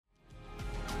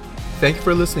Thank you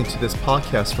for listening to this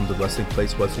podcast from the Resting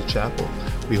Place Wesley Chapel.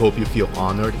 We hope you feel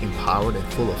honored, empowered, and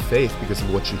full of faith because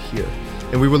of what you hear.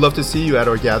 And we would love to see you at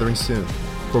our gathering soon.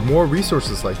 For more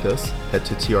resources like this, head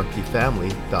to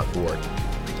trpfamily.org.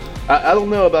 I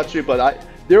don't know about you, but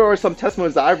there are some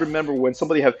testimonies that I remember when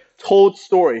somebody have told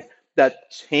stories that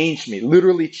changed me,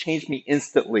 literally changed me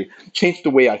instantly, changed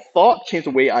the way I thought, changed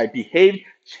the way I behaved,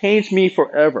 changed me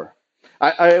forever.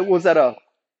 I was at a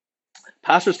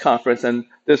pastor's conference, and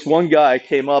this one guy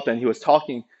came up and he was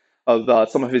talking of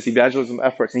some of his evangelism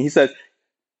efforts, and he said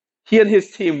he and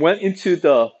his team went into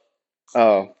the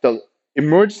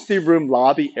emergency room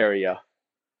lobby area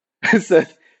and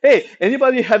said, "Hey,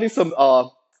 anybody having some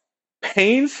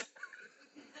pains?"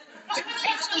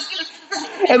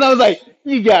 And I was like,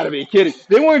 "You gotta be kidding!"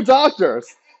 They weren't doctors,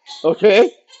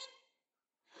 okay?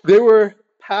 They were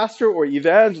pastor or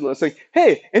evangelists. Like,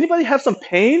 "Hey, anybody have some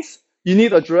pains? You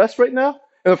need addressed right now?"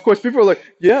 And of course, people are like,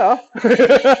 "Yeah,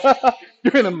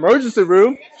 you're in an emergency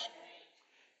room."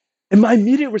 And my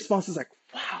immediate response is like,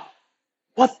 "Wow,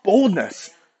 what boldness!"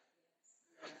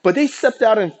 But they stepped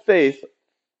out in faith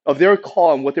of their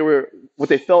call and what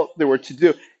they felt they were to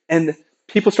do. And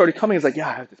people started coming. It's like, "Yeah,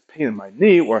 I have this pain in my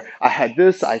knee," or "I had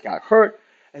this, I got hurt."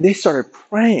 And they started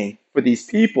praying for these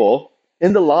people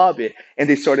in the lobby, and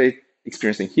they started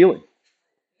experiencing healing.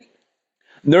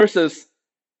 Nurses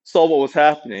saw what was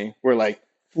happening, were like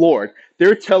floored.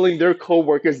 They're telling their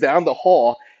coworkers down the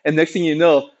hall, and next thing you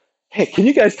know, "Hey, can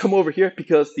you guys come over here?"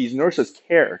 Because these nurses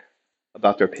cared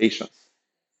about their patients.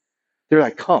 They're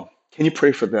like, "Come, can you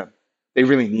pray for them? They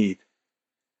really need."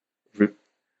 And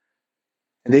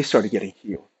they started getting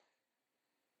healed.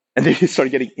 And they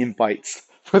started getting invites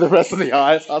for the rest of the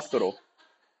hospital.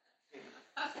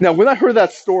 Now, when I heard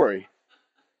that story,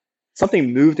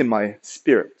 something moved in my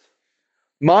spirit.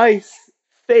 My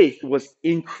faith was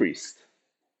increased.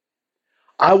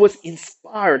 I was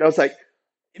inspired. I was like,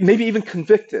 maybe even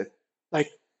convicted.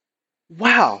 Like,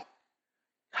 wow,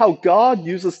 how God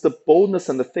uses the boldness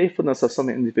and the faithfulness of some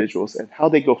individuals and how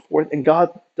they go forth, and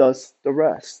God does the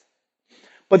rest.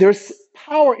 But there's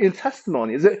power in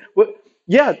testimony.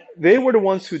 Yeah, they were the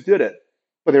ones who did it,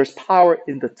 but there's power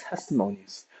in the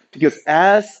testimonies. Because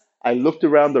as I looked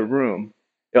around the room,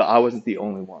 I wasn't the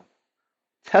only one.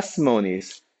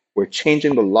 Testimonies were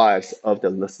changing the lives of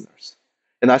the listeners.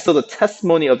 And I saw the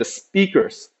testimony of the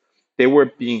speakers. They were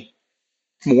being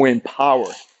more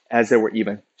empowered as they were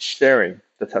even sharing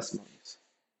the testimonies.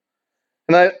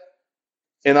 And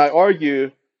I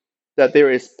argue that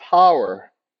there is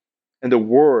power in the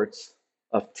words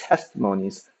of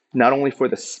testimonies, not only for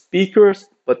the speakers,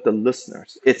 but the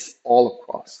listeners. It's all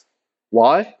across.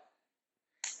 Why?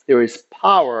 There is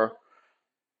power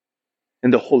in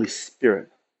the Holy Spirit.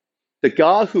 The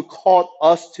God who called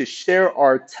us to share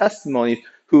our testimony,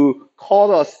 who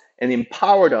called us and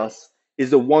empowered us,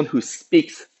 is the one who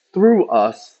speaks through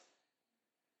us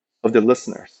of the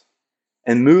listeners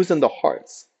and moves in the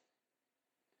hearts.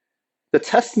 The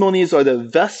testimonies are the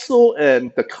vessel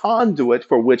and the conduit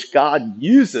for which God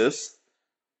uses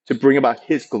to bring about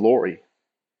His glory.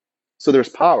 So there's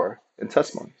power in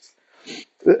testimonies.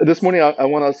 This morning, I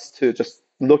want us to just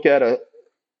look at a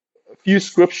few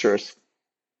scriptures.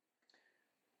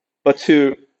 But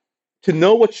to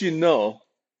know what you know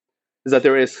is that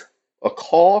there is a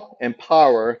call and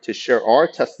power to share our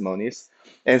testimonies.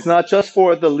 And it's not just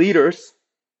for the leaders,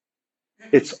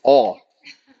 it's all.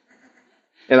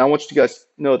 And I want you guys to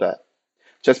know that.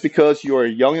 Just because you're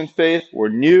young in faith or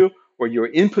new, or you're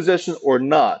in position or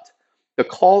not, the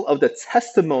call of the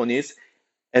testimonies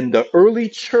and the early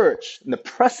church and the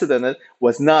precedent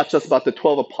was not just about the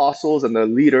 12 apostles and the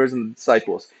leaders and the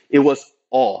disciples. It was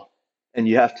all. And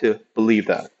you have to believe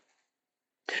that.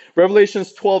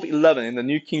 Revelations 12:11 in the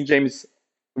New King James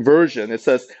Version, it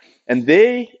says, "And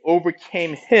they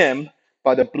overcame him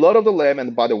by the blood of the Lamb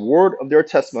and by the word of their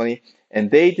testimony, and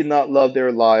they did not love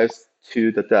their lives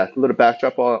to the death." A little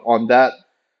backdrop on that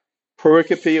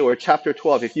pericope or chapter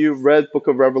 12. If you read Book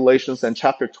of Revelations and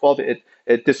chapter 12,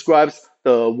 it describes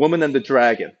the woman and the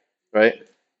dragon, right?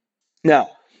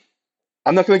 Now,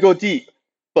 I'm not going to go deep,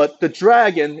 but the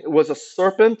dragon was a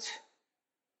serpent,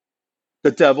 the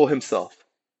devil himself.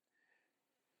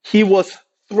 He was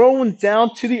thrown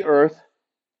down to the earth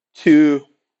to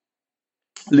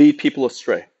lead people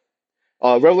astray.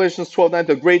 Revelations 12:9,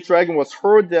 "The great dragon was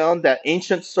hurled down, that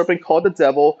ancient serpent called the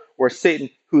devil or Satan,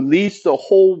 who leads the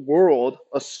whole world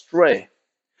astray."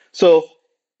 So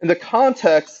in the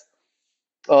context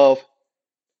of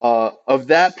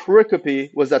that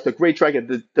pericope was that the great dragon,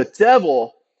 the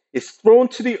devil, is thrown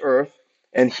to the earth,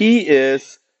 and he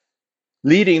is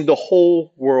leading the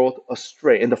whole world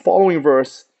astray. In the following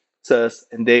verse, says,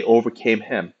 and they overcame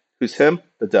him. Who's him?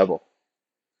 The devil.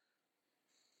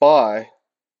 By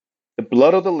the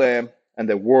blood of the Lamb and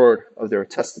the word of their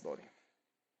testimony.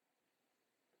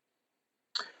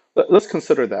 Let's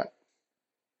consider that.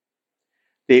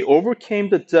 They overcame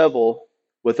the devil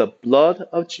with the blood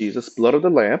of Jesus, blood of the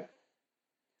Lamb.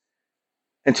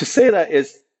 And to say that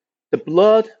is the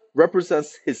blood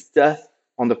represents his death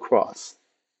on the cross.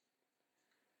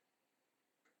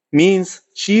 Means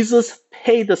Jesus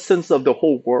paid the sins of the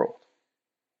whole world.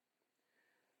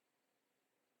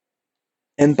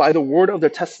 And by the word of their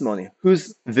testimony,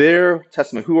 who's their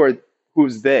testimony?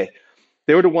 Who's they?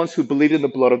 They were the ones who believed in the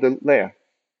blood of the Lamb.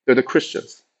 They're the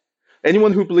Christians.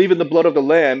 Anyone who believed in the blood of the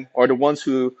Lamb are the ones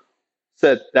who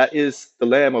said, that is the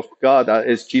Lamb of God, that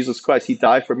is Jesus Christ. He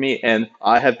died for me, and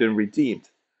I have been redeemed.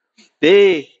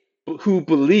 They who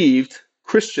believed,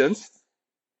 Christians,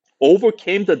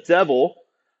 overcame the devil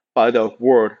by the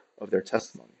word of their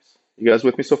testimonies. You guys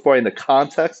with me so far in the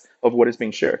context of what is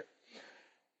being shared?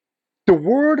 The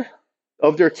word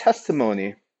of their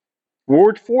testimony,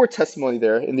 word for testimony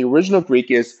there in the original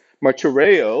Greek is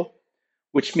martyreo,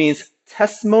 which means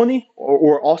testimony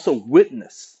or also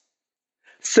witness.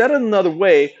 Said another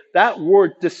way, that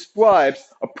word describes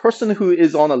a person who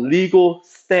is on a legal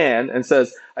stand and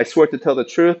says, I swear to tell the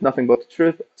truth, nothing but the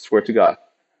truth, I swear to God.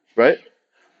 Right?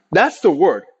 That's the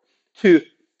word. To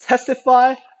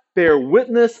testify, bear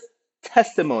witness,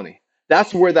 testimony.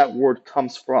 That's where that word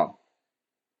comes from.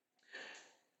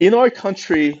 In our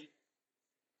country,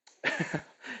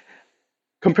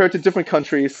 compared to different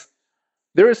countries,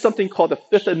 there is something called the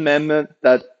Fifth Amendment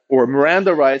or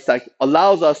Miranda rights that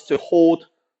allows us to hold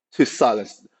to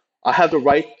silence. I have the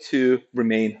right to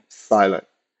remain silent.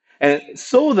 And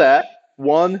so that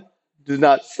one does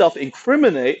not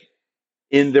self-incriminate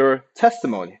in their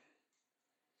testimony.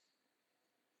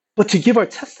 But to give our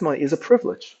testimony is a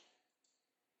privilege.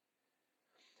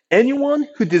 Anyone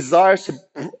who desires to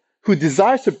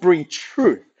bring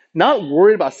truth, not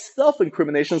worried about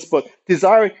self-incriminations, but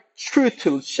desire truth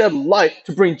to shed light,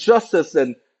 to bring justice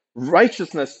and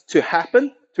righteousness to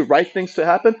happen, to right things to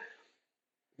happen,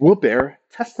 will bear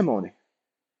testimony.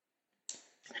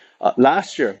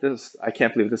 Last year, I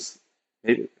can't believe this,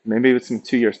 maybe it's in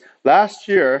 2 years. Last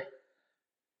year,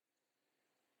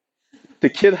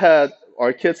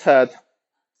 our kids had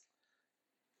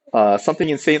something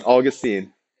in St.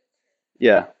 Augustine.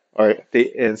 Yeah, all right.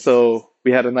 And so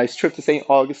we had a nice trip to St.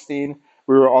 Augustine.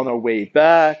 We were on our way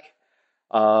back.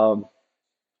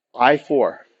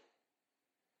 I-4,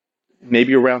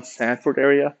 maybe around Sanford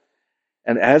area.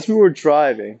 And as we were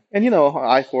driving, and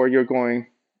I-4, you're going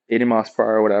 80 miles per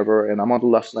hour or whatever, and I'm on the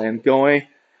left lane going,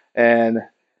 and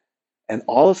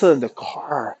all of a sudden the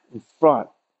car in front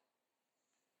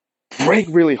braked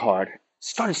really hard,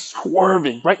 started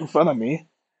swerving right in front of me.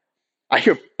 I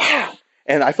hear pow,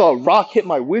 and I thought a rock hit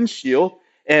my windshield,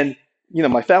 and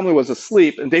my family was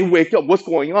asleep, and they wake up, what's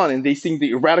going on? And they see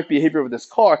the erratic behavior of this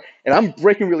car, and I'm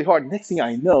braking really hard. Next thing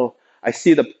I know, I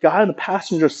see the guy on the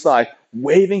passenger side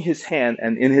waving his hand,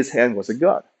 and in his hand was a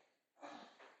gun.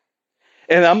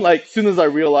 And I'm like, as soon as I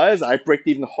realize, I braked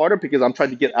even harder because I'm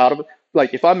trying to get out of it.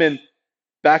 Like, if I'm in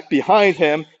back behind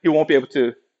him, he won't be able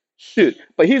to shoot.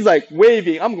 But he's like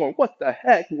waving. I'm going, what the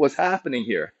heck was happening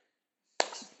here?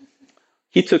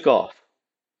 He took off.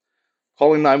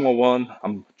 Calling 911,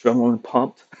 I'm adrenaline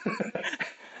pumped.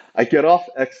 I get off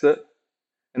exit,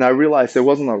 and I realize it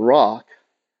wasn't a rock,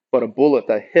 but a bullet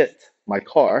that hit my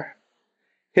car,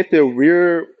 hit the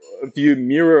rear view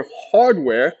mirror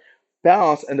hardware,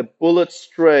 bounced, and the bullet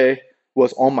stray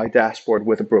was on my dashboard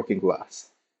with a broken glass.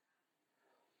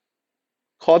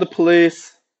 Called the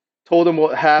police, told them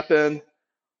what happened.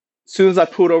 As soon as I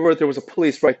pulled over, there was a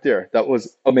police right there. That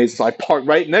was amazing. So I parked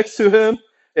right next to him,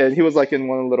 and he was like in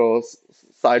one of the little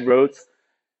side roads.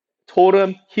 Told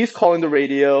him he's calling the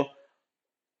radio,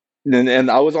 and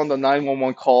I was on the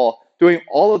 911 call, doing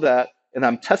all of that, and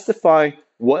I'm testifying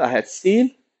what I had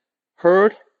seen,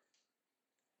 heard,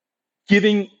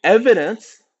 giving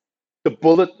evidence, the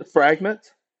bullet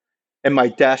fragment, and my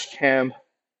dash cam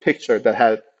picture that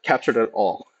had captured it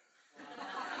all.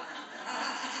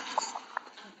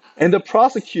 And the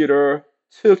prosecutor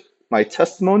took my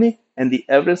testimony and the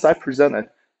evidence I presented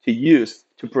to use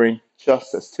to bring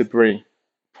justice, to bring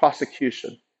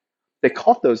prosecution. They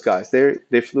caught those guys.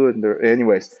 They flew in there.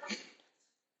 Anyways,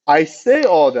 I say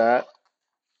all that.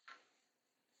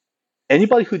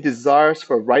 Anybody who desires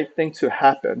for a right thing to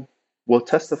happen will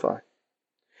testify.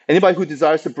 Anybody who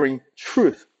desires to bring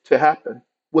truth to happen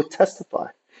will testify.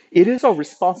 It is our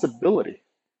responsibility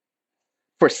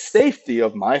for safety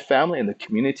of my family and the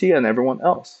community and everyone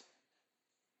else.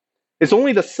 It's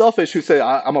only the selfish who say,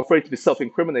 I'm afraid to be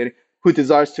self-incriminating, who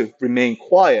desires to remain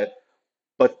quiet.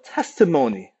 But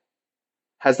testimony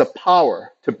has the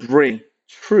power to bring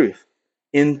truth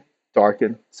in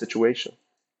darkened situation.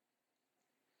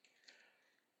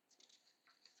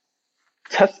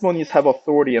 Testimonies have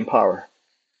authority and power.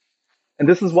 And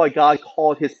this is why God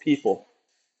called his people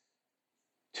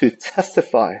to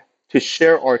testify, to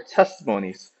share our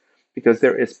testimonies, because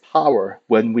there is power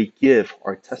when we give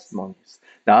our testimonies.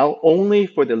 Not only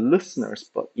for the listeners,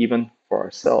 but even for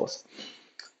ourselves.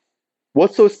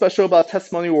 What's so special about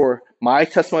testimony, or my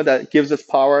testimony, that gives us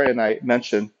power? And I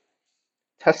mentioned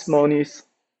testimonies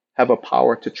have a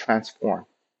power to transform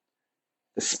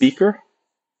the speaker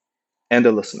and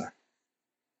the listener.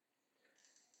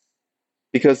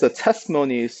 Because the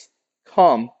testimonies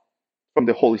come from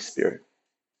the Holy Spirit.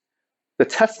 The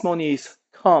testimonies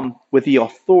come with the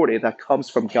authority that comes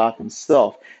from God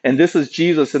himself. And this is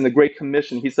Jesus in the Great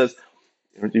Commission. He says,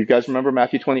 do you guys remember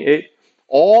Matthew 28?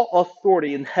 All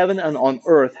authority in heaven and on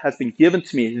earth has been given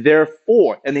to me.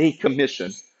 Therefore, and he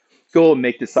commissioned, go and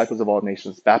make disciples of all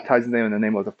nations, baptizing them in the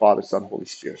name of the Father, Son, Holy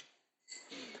Spirit.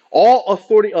 All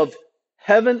authority of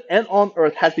heaven and on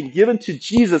earth has been given to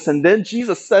Jesus, and then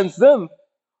Jesus sends them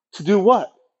to do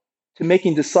what? To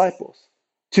making disciples,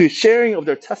 to sharing of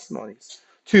their testimonies,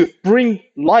 to bring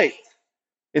light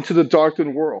into the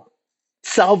darkened world.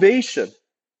 Salvation.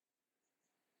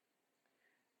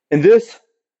 And this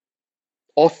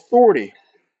authority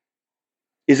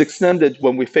is extended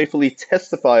when we faithfully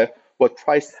testify what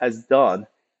Christ has done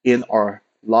in our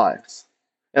lives.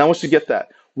 And I want you to get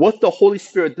that. What the Holy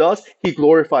Spirit does, he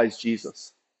glorifies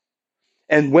Jesus.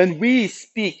 And when we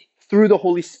speak through the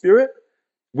Holy Spirit,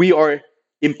 we are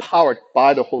empowered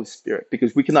by the Holy Spirit,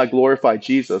 because we cannot glorify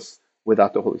Jesus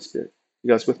without the Holy Spirit. You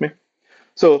guys with me?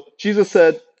 So Jesus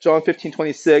said, John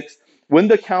 15:26, when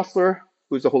the counselor,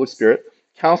 who is the Holy Spirit,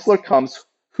 counselor comes,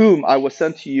 whom I will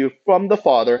send to you from the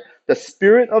Father, the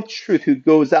Spirit of truth who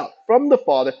goes out from the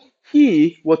Father,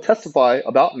 he will testify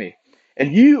about me.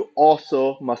 And you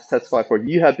also must testify, for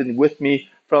you have been with me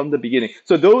from the beginning.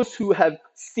 So those who have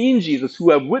seen Jesus,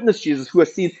 who have witnessed Jesus, who have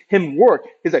seen him work,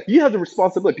 he's like, you have the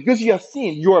responsibility. Because you have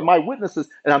seen, you are my witnesses,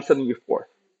 and I'm sending you forth.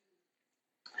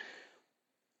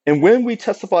 And when we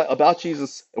testify about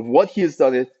Jesus and what he has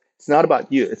done, it's not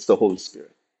about you, it's the Holy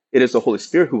Spirit. It is the Holy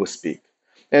Spirit who will speak.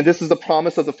 And this is the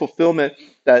promise of the fulfillment,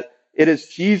 that it is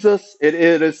Jesus, it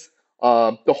is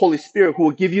the Holy Spirit who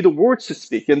will give you the words to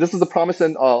speak. And this is the promise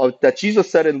that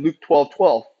Jesus said in Luke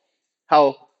 12:12,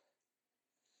 how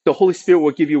the Holy Spirit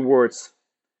will give you words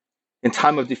in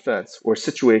time of defense or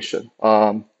situation.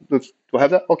 Do I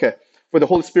have that? Okay. For the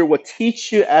Holy Spirit will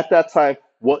teach you at that time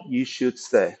what you should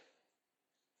say.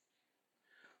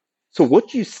 So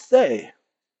what you say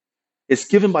is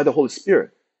given by the Holy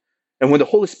Spirit. And when the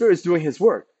Holy Spirit is doing his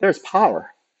work, there's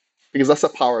power, because that's the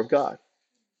power of God.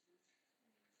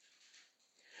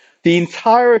 The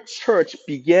entire church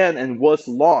began and was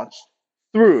launched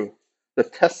through the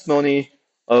testimony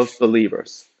of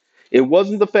believers. It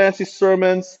wasn't the fancy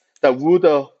sermons that wooed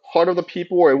the heart of the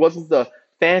people, or it wasn't the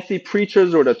fancy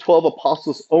preachers or the 12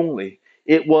 apostles only.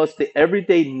 It was the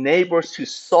everyday neighbors who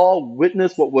saw,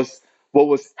 witnessed what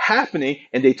was happening,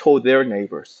 and they told their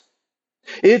neighbors.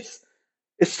 It's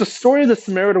the story of the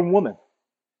Samaritan woman.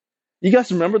 You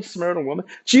guys remember the Samaritan woman?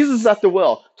 Jesus is at the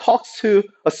well, talks to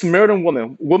a Samaritan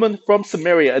woman from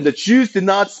Samaria, and the Jews did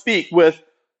not speak with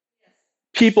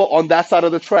people on that side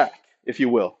of the track, if you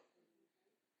will.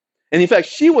 And in fact,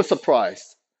 she was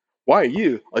surprised. Why are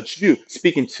you, a Jew,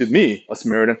 speaking to me, a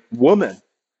Samaritan woman?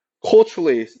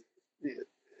 Culturally,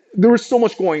 there was so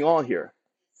much going on here.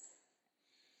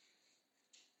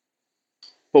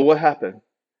 But what happened?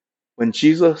 When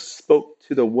Jesus spoke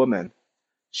to the woman,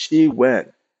 she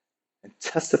went and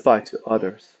testified to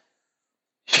others.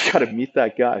 You got to meet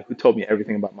that guy who told me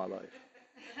everything about my life.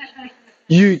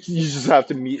 You just have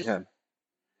to meet him.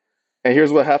 And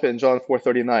here's what happened in John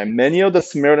 4:39. Many of the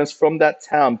Samaritans from that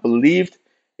town believed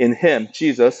in him,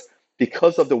 Jesus,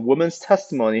 because of the woman's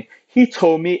testimony. He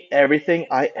told me everything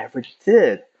I ever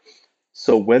did.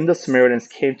 So when the Samaritans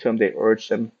came to him, they urged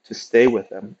him to stay with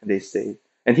them, and they stayed.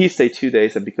 And he stayed 2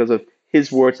 days, and because of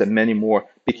his words and many more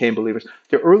became believers.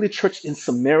 The early church in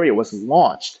Samaria was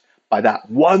launched by that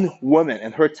one woman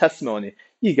and her testimony.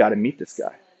 You got to meet this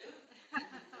guy.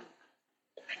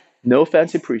 No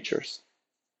fancy preachers.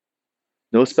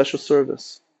 No special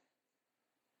service.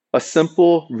 A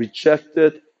simple,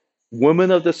 rejected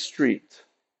woman of the street,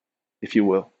 if you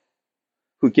will,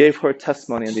 who gave her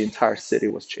testimony, and the entire city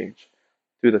was changed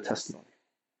through the testimony.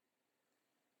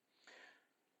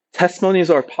 Testimonies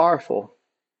are powerful,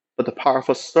 but the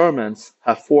powerful sermons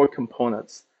have 4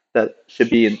 components that should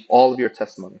be in all of your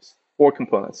testimonies. 4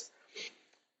 components.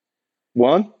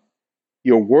 1,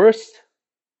 your worst.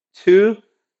 2,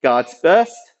 God's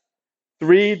best.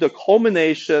 3, the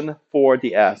culmination for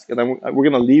the ask. And then we're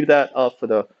going to leave that up for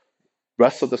the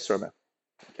rest of the sermon.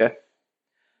 Okay?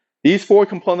 These 4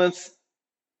 components,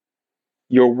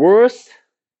 your worst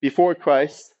before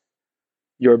Christ,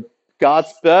 your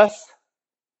God's best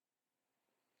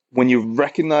when you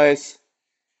recognize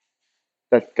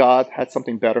that God had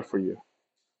something better for you.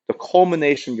 The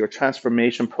culmination, your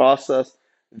transformation process,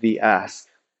 the ask,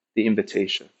 the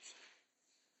invitation.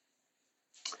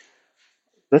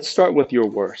 Let's start with your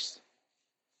worst.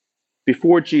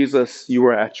 Before Jesus, you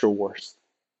were at your worst.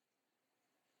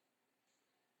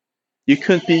 You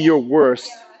couldn't be your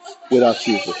worst without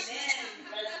Jesus.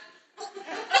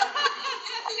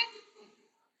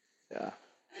 Yeah.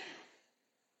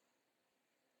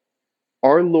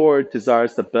 Our Lord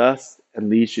desires the best and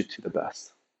leads you to the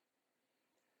best.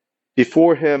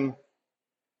 Before him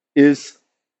is,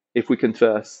 if we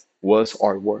confess, was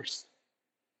our worst.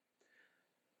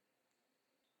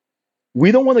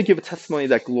 We don't want to give a testimony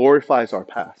that glorifies our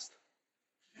past.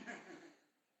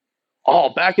 Oh,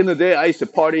 back in the day, I used to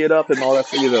party it up and all that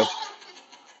stuff.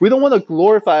 We don't want to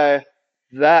glorify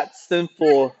that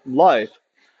sinful life.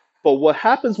 But what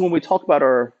happens when we talk about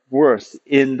our worst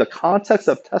in the context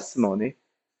of testimony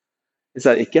is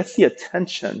that it gets the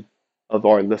attention of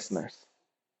our listeners.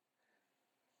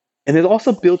 And it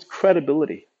also builds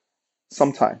credibility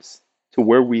sometimes to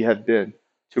where we have been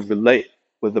to relate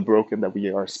with the broken that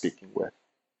we are speaking with.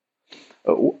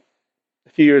 A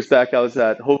few years back, I was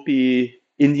at Hopi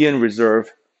Indian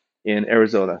Reserve in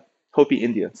Arizona. Hopi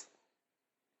Indians.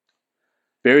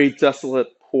 Very desolate,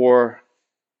 poor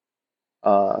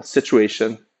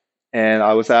situation. And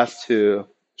I was asked to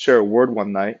share a word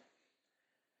one night.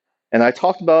 And I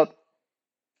talked about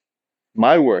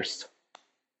my worst.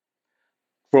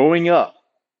 Growing up,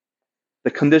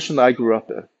 the condition I grew up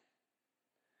in.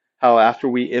 How after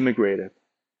we immigrated,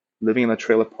 living in a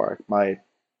trailer park, my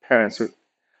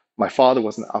father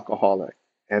was an alcoholic.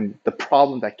 And the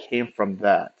problem that came from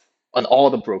that, and all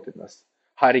the brokenness,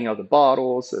 hiding out the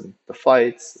bottles and the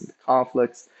fights and the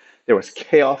conflicts. There was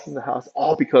chaos in the house,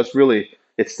 all because really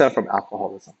it stemmed from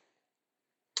alcoholism.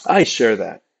 I share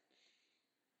that.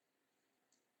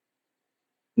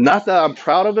 Not that I'm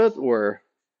proud of it,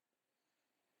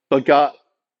 but God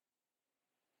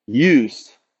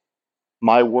used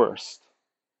my worst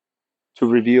to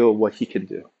reveal what he can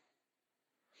do.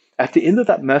 At the end of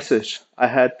that message, I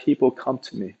had people come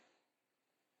to me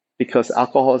because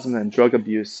alcoholism and drug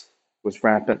abuse was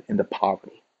rampant in the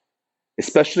poverty.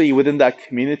 Especially within that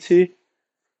community.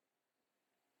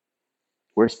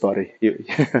 Where's Buddy?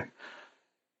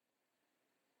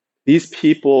 These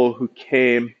people who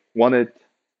came, wanted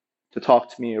to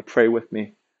talk to me or pray with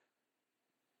me,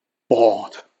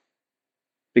 bawled.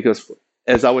 Because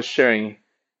as I was sharing,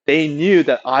 they knew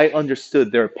that I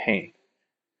understood their pain.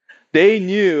 They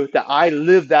knew that I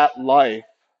lived that life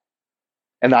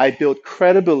and I built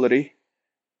credibility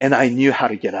and I knew how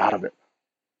to get out of it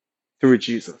through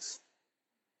Jesus.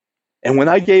 And when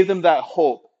I gave them that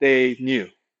hope, they knew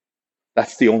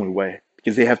that's the only way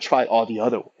because they have tried all the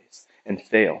other ways and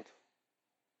failed.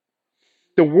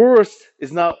 The worst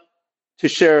is not to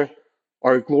share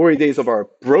our glory days of our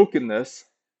brokenness,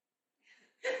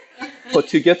 but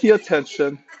to get the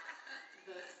attention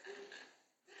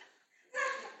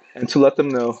and to let them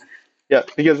know. Yeah,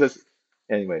 because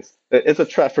it's a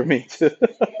trap for me too.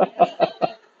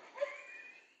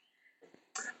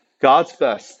 God's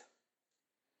best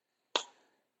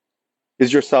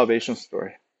is your salvation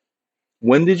story.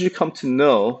 When did you come to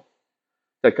know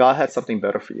that God had something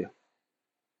better for you?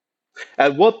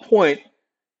 At what point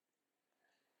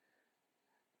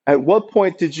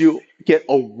did you get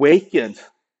awakened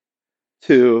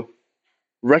to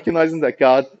recognizing that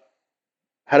God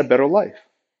had a better life?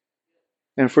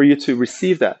 And for you to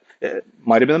receive that, it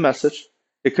might have been a message.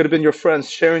 It could have been your friends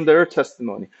sharing their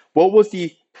testimony. What was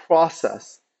the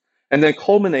process? And then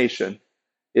culmination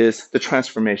is the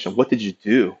transformation. What did you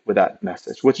do with that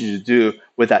message? What did you do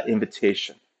with that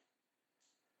invitation?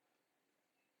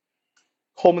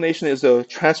 Culmination is a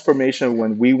transformation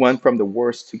when we went from the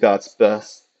worst to God's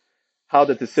best. How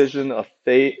the decision or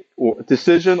faith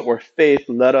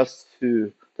led us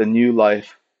to the new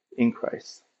life in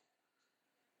Christ.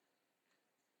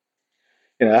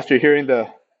 After hearing the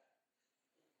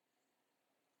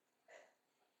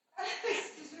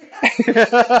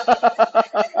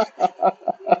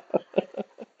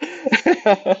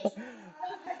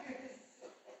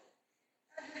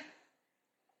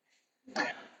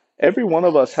every one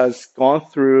of us has gone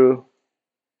through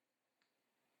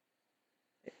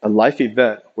life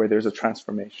event where there's a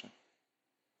transformation.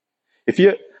 If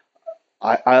you,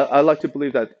 I like to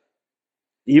believe that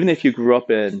even if you grew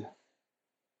up in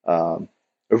a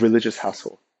religious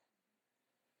household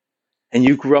and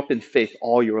you grew up in faith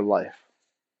all your life,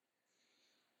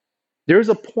 there's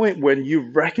a point when you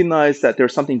recognize that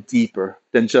there's something deeper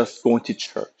than just going to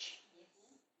church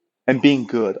and being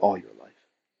good all your life.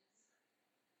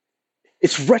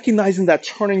 It's recognizing that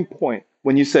turning point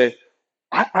when you say,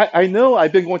 I know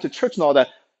I've been going to church and all that,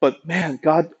 but man,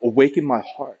 God awakened my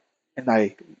heart and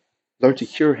I learned to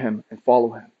hear him and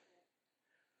follow him.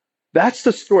 That's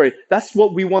the story. That's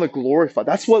what we want to glorify.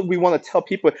 That's what we want to tell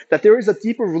people, that there is a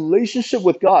deeper relationship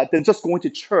with God than just going to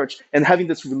church and having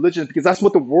this religion, because that's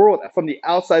what the world from the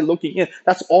outside looking in,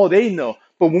 that's all they know.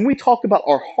 But when we talk about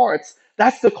our hearts,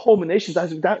 that's the culmination.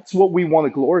 That's what we want to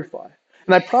glorify.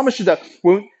 And I promise you that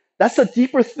that's the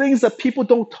deeper things that people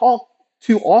don't talk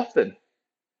too often.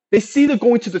 They see the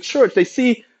going to the church. They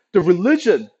see the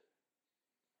religion.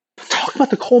 But talk about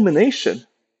the culmination.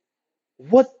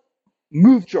 What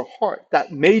moved your heart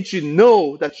that made you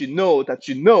know that you know that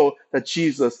you know that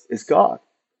Jesus is God?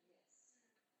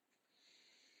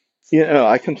 You know,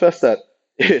 I confess that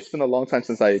it's been a long time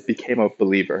since I became a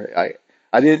believer.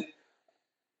 I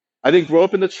didn't grow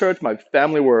up in the church. My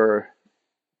family were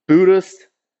Buddhist,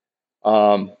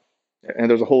 and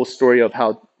there's a whole story of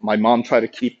how my mom tried to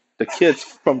keep the kids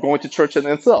from going to church in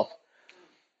itself.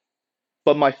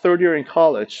 But my third year in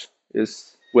college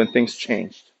is when things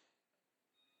changed.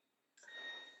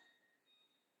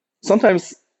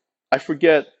 Sometimes I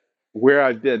forget where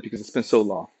I've been because it's been so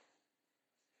long.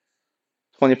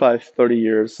 25, 30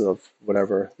 years of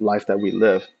whatever life that we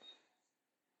live.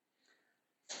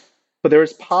 But there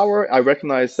is power. I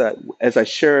recognize that as I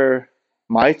share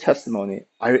my testimony,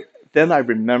 I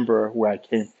remember where I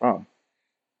came from.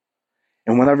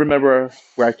 And when I remember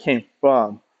where I came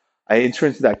from, I enter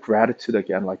into that gratitude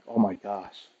again, like, oh my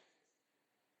gosh,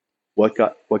 what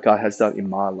God has done in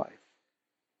my life.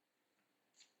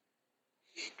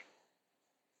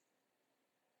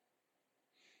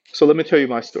 So let me tell you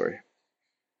my story.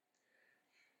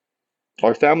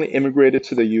 Our family immigrated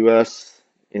to the U.S.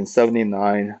 in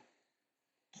 '79,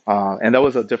 and that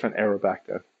was a different era back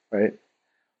then, right?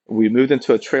 We moved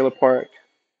into a trailer park.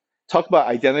 Talk about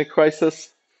identity crisis.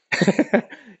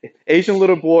 Asian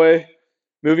little boy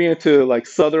moving into like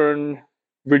Southern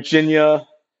Virginia,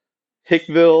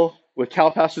 Hickville, with cow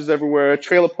pastures everywhere,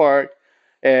 trailer park,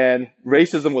 and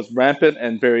racism was rampant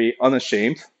and very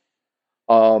unashamed.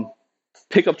 Um,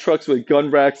 Pickup trucks with gun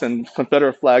racks and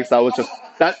Confederate flags.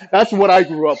 That's what I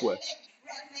grew up with.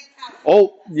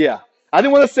 Oh yeah, I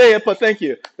didn't want to say it, but thank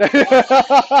you.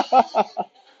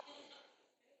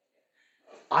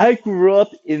 I grew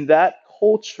up in that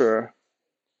culture,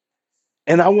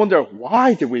 and I wonder,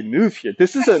 why did we move here?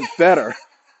 This isn't better.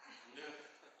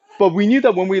 But we knew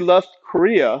that when we left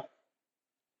Korea,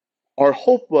 our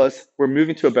hope was we're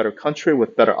moving to a better country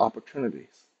with better opportunities.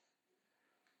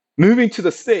 Moving to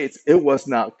the States, it was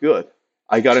not good.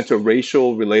 I got into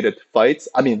racial related fights.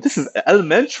 I mean, this is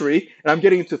elementary, and I'm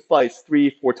getting into fights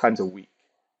 3, 4 times a week.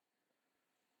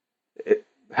 It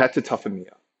had to toughen me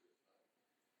up.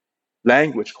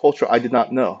 Language, culture, I did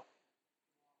not know.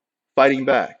 Fighting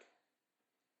back.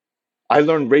 I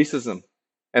learned racism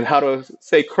and how to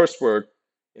say curse word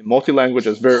in multi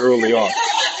languages very early on.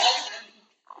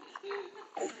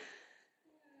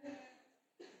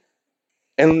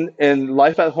 And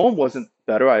life at home wasn't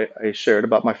better. I shared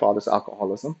about my father's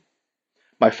alcoholism.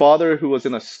 My father, who was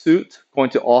in a suit going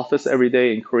to office every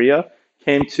day in Korea,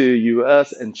 came to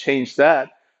US and changed that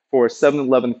for a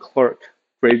 7-Eleven clerk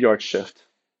graveyard shift.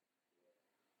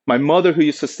 My mother, who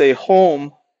used to stay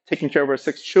home taking care of her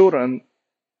 6 children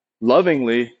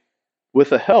lovingly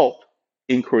with a help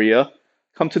in Korea,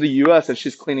 come to the US and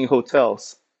she's cleaning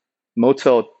hotels,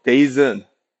 motel Days Inn,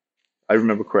 I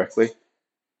remember correctly.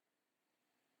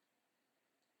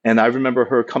 And I remember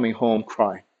her coming home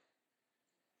crying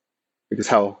because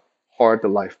how hard the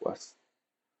life was.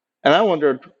 And I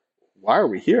wondered, why are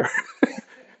we here?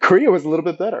 Korea was a little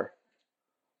bit better.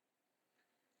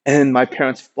 And my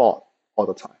parents fought all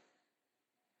the time.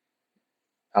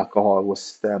 Alcohol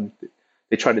was them.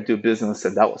 They tried to do business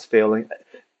and that was failing.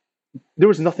 There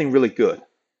was nothing really good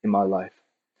in my life.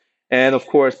 And of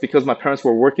course, because my parents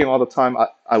were working all the time,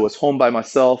 I was home by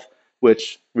myself,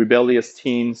 which rebellious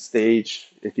teen stage,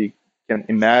 if you can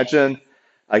imagine.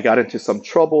 I got into some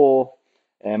trouble,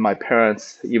 and my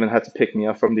parents even had to pick me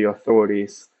up from the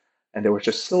authorities, and they were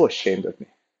just so ashamed of me.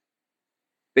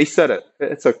 They said it.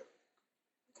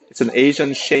 It's an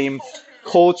Asian shame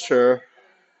culture,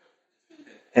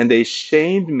 and they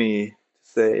shamed me to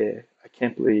say,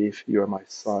 can't believe you are my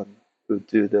son who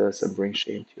do this and bring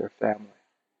shame to your family.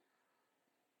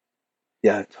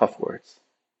 Yeah, tough words.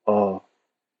 Oh,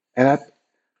 and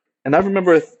I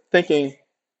remember thinking,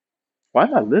 why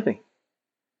am I living?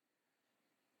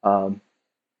 Um,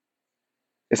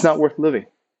 it's not worth living.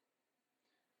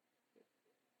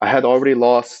 I had already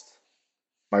lost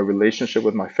my relationship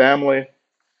with my family.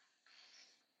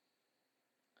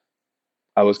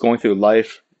 I was going through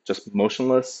life just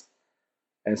motionless.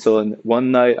 And so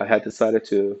one night I had decided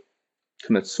to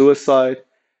commit suicide,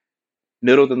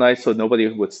 middle of the night, so nobody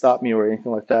would stop me or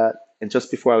anything like that. And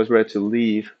just before I was ready to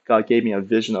leave, God gave me a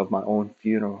vision of my own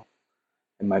funeral.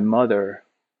 And my mother,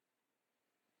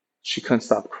 she couldn't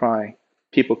stop crying.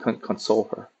 People couldn't console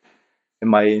her. And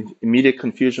my immediate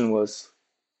confusion was,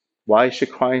 why is she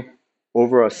crying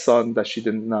over a son that she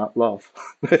did not love?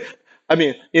 I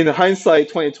mean, in hindsight,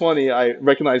 2020, I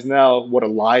recognize now what a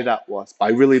lie that was. But I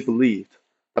really believed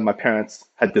that my parents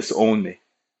had disowned me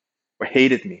or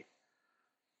hated me.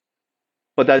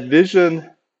 But that vision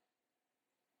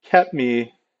kept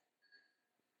me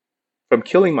from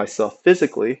killing myself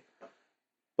physically,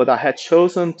 but I had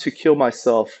chosen to kill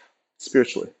myself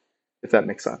spiritually, if that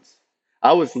makes sense.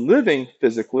 I was living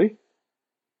physically,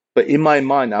 but in my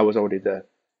mind, I was already dead.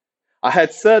 I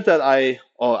had said that I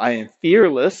am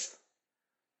fearless.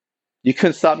 You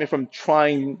couldn't stop me from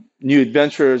trying new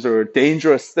adventures or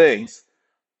dangerous things,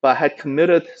 but I had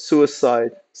committed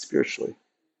suicide spiritually.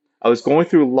 I was going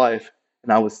through life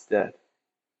and I was dead.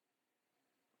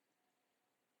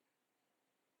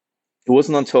 It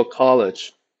wasn't until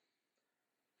college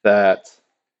that,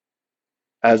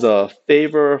 as a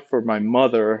favor for my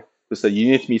mother, who said,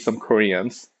 you need to meet some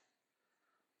Koreans,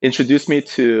 introduced me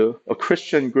to a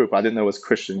Christian group. I didn't know it was a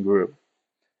Christian group.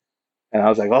 And I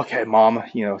was like, okay, mom,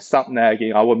 stop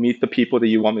nagging. I will meet the people that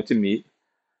you want me to meet.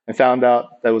 And found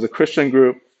out that it was a Christian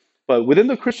group. But within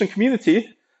the Christian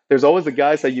community, there's always the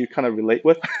guys that you kind of relate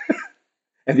with.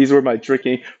 And these were my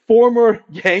drinking former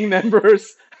gang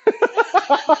members,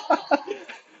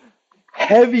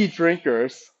 heavy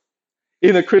drinkers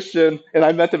in a Christian, and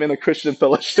I met them in a Christian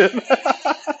fellowship.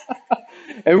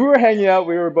 And we were hanging out,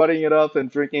 we were buddying it up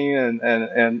and drinking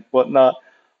and whatnot.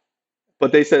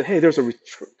 But they said, hey, there's a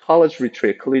college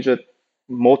retreat, collegiate,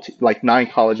 like 9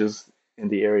 colleges in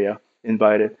the area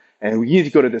invited, and we need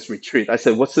to go to this retreat. I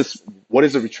said, what's this? What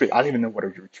is a retreat? I didn't even know what a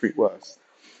retreat was.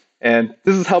 And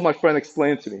this is how my friend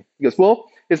explained it to me. He goes, well,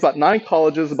 it's about 9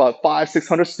 colleges, about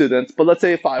 500-600 students, but let's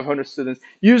say 500 students.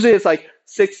 Usually it's like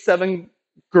 6-7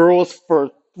 girls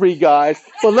for 3 guys.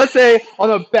 But let's say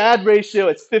on a bad ratio,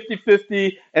 it's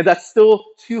 50-50, and that's still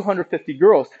 250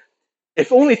 girls.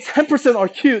 If only 10% are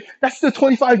cute, that's still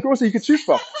 25 girls that you can choose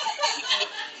from.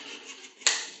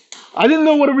 I didn't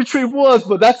know what a retreat was,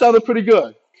 but that sounded pretty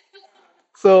good.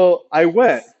 So I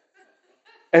went,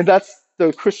 and that's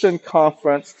the Christian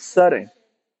conference setting.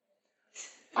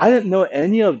 I didn't know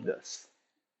any of this,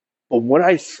 but what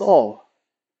I saw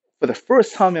for the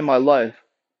first time in my life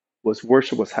was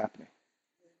worship was happening.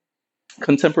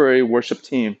 Contemporary worship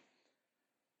team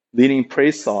leading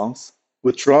praise songs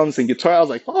with drums and guitar. I was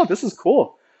like, oh, this is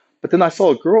cool. But then I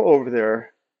saw a girl over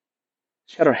there.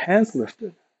 She had her hands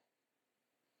lifted,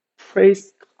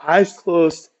 praise, eyes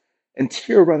closed, and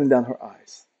tear running down her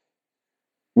eyes,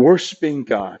 worshiping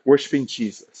God, worshiping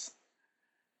Jesus.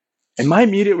 And my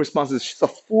immediate response is, she's a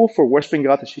fool for worshiping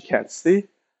God that she can't see.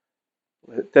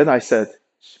 But then I said,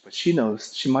 but she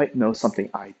knows, she might know something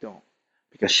I don't,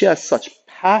 because she has such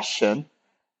passion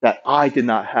that I did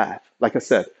not have. Like I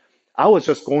said, I was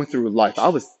just going through life. I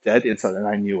was dead inside and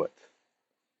I knew it.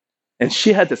 And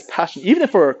she had this passion, even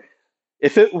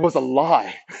if it was a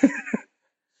lie.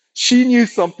 She knew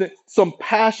something, some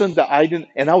passion that I didn't,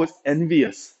 and I was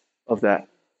envious of that.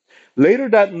 Later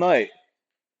that night,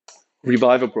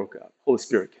 revival broke out. Holy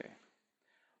Spirit came.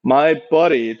 My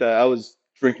buddy that I was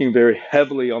drinking very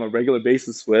heavily on a regular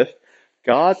basis with,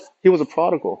 God, he was a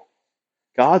prodigal.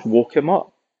 God woke him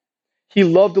up. He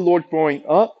loved the Lord growing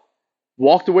up,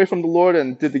 walked away from the Lord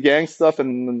and did the gang stuff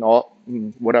and all,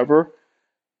 whatever.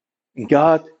 And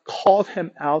God called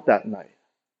him out that night.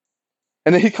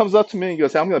 And then he comes up to me and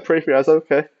goes, I'm going to pray for you. I said,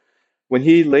 okay. When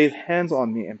he laid hands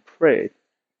on me and prayed,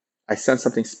 I sensed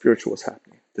something spiritual was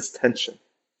happening, this tension.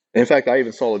 And in fact, I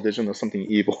even saw a vision of something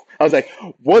evil. I was like,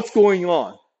 what's going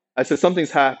on? I said,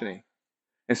 something's happening.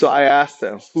 And so I asked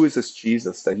him, who is this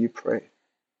Jesus that you pray?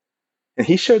 And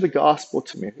he shared the gospel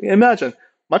to me. Imagine,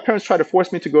 my parents tried to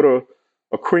force me to go to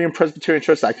a Korean Presbyterian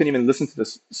church that I couldn't even listen to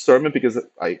this sermon because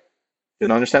I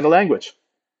didn't understand the language.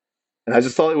 And I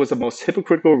just thought it was the most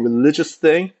hypocritical religious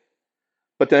thing.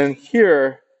 But then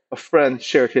here, a friend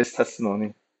shared his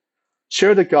testimony.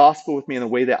 share the gospel with me in a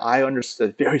way that I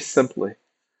understood very simply.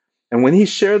 And when he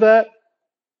shared that,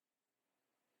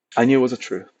 I knew it was the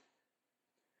truth.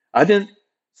 I didn't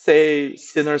say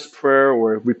sinner's prayer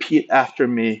or repeat after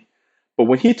me, but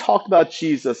when he talked about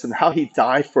Jesus and how he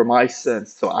died for my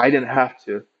sins so I didn't have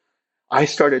to, I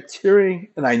started tearing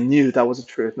and I knew that was the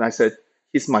truth. And I said,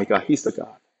 he's my God, he's the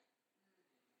God.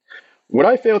 What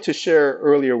I failed to share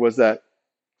earlier was that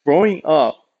growing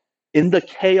up in the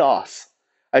chaos,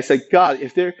 I said, God,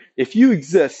 if you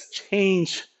exist,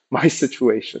 change my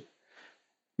situation.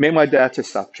 Make my dad to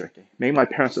stop drinking. Make my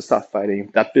parents to stop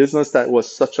fighting. That business that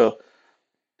was such a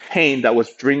pain that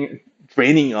was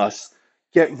draining us,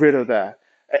 get rid of that.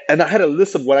 And I had a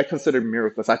list of what I considered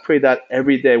miracles. I prayed that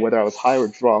every day, whether I was high or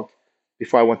drunk,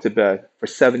 before I went to bed. For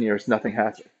 7 years, nothing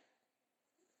happened.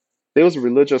 It was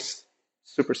religious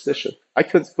superstition. I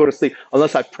couldn't go to sleep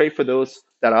unless I prayed for those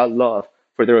that I love,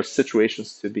 for their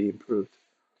situations to be improved.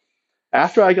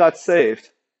 After I got saved,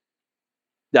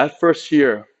 that first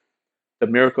year, the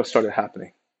miracle started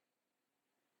happening.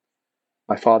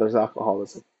 My father's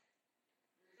alcoholism.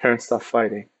 Parents stopped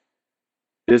fighting.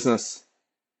 Business,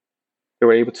 they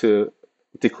were able to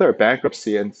declare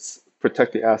bankruptcy and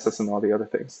protect the assets and all the other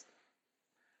things.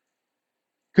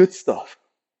 Good stuff.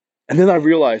 And then I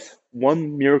realized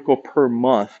one miracle per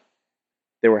month,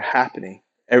 they were happening.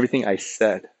 Everything I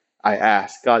said, I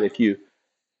asked, God, if you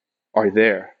are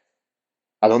there,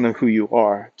 I don't know who you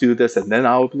are, do this and then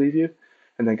I will believe you.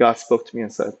 And then God spoke to me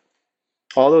and said,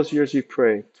 all those years you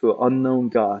prayed to an unknown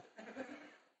God,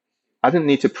 I didn't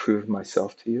need to prove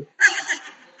myself to you.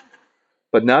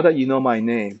 But now that you know my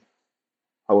name,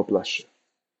 I will bless you.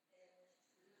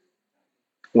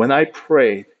 When I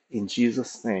prayed in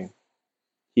Jesus' name,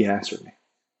 he answered me.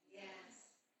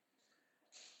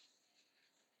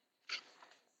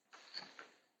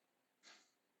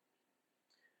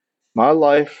 My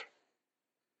life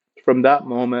from that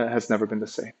moment has never been the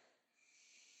same.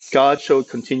 God showed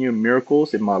continued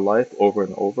miracles in my life over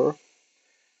and over.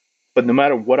 But no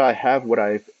matter what I have, what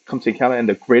I've come to encounter, and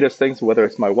the greatest things, whether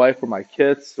it's my wife or my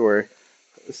kids or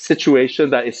a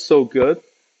situation that is so good,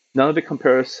 none of it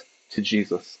compares to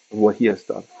Jesus, what he has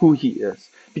done, who he is.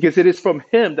 Because it is from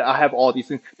him that I have all these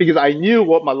things. Because I knew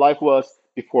what my life was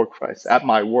before Christ, at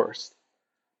my worst.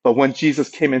 But when Jesus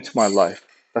came into my life,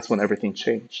 that's when everything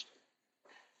changed.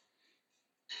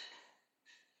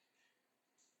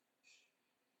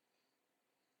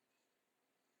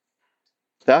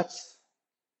 That's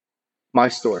my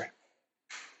story.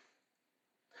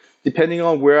 Depending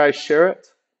on where I share it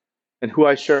and who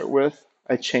I share it with,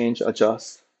 I change,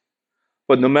 adjust.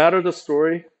 But no matter the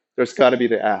story, there's got to be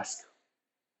the ask.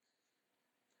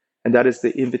 And that is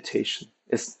the invitation.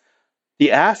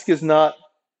 The ask is not,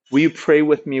 will you pray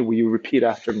with me? Will you repeat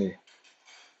after me?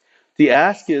 The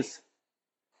ask is,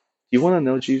 do you want to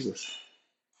know Jesus?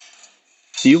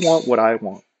 Do you want what I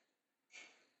want?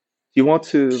 Do you want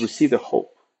to receive the hope?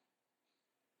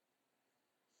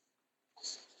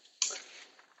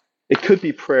 It could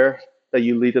be prayer that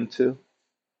you lead them to,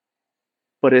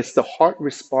 but it's the heart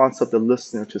response of the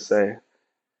listener to say,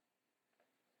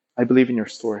 I believe in your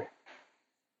story,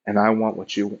 and I want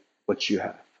what you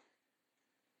have.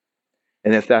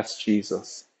 And if that's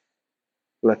Jesus,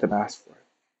 let them ask for it.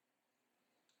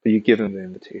 But you give them the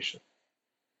invitation.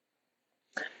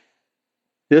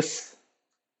 This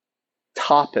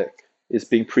topic is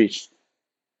being preached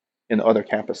in other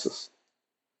campuses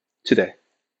today.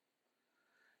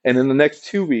 And in the next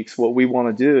 2 weeks, what we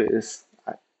want to do is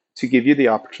to give you the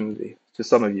opportunity, to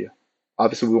some of you.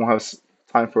 Obviously, we won't have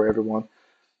time for everyone,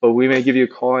 but we may give you a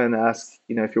call and ask,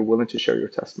 if you're willing to share your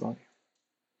testimony.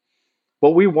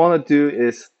 What we want to do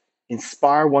is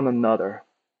inspire one another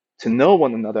to know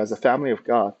one another as a family of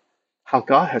God, how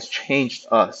God has changed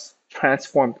us,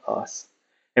 transformed us.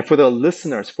 And for the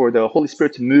listeners, for the Holy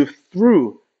Spirit to move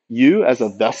through you as a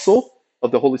vessel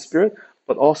of the Holy Spirit,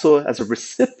 but also as a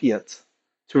recipient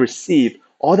to receive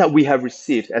all that we have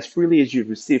received. As freely as you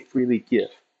receive, freely give.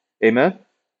 Amen?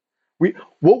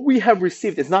 What we have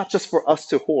received is not just for us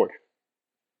to hoard.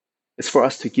 It's for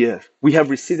us to give. We have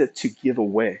received it to give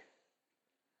away.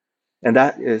 And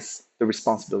that is the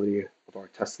responsibility of our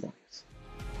testimonies.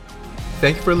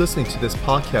 Thank you for listening to this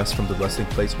podcast from the Resting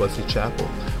Place Wesley Chapel.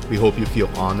 We hope you feel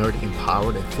honored,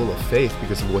 empowered, and full of faith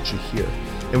because of what you hear.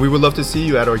 And we would love to see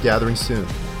you at our gathering soon.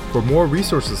 For more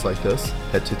resources like this,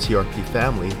 head to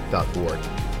trpfamily.org.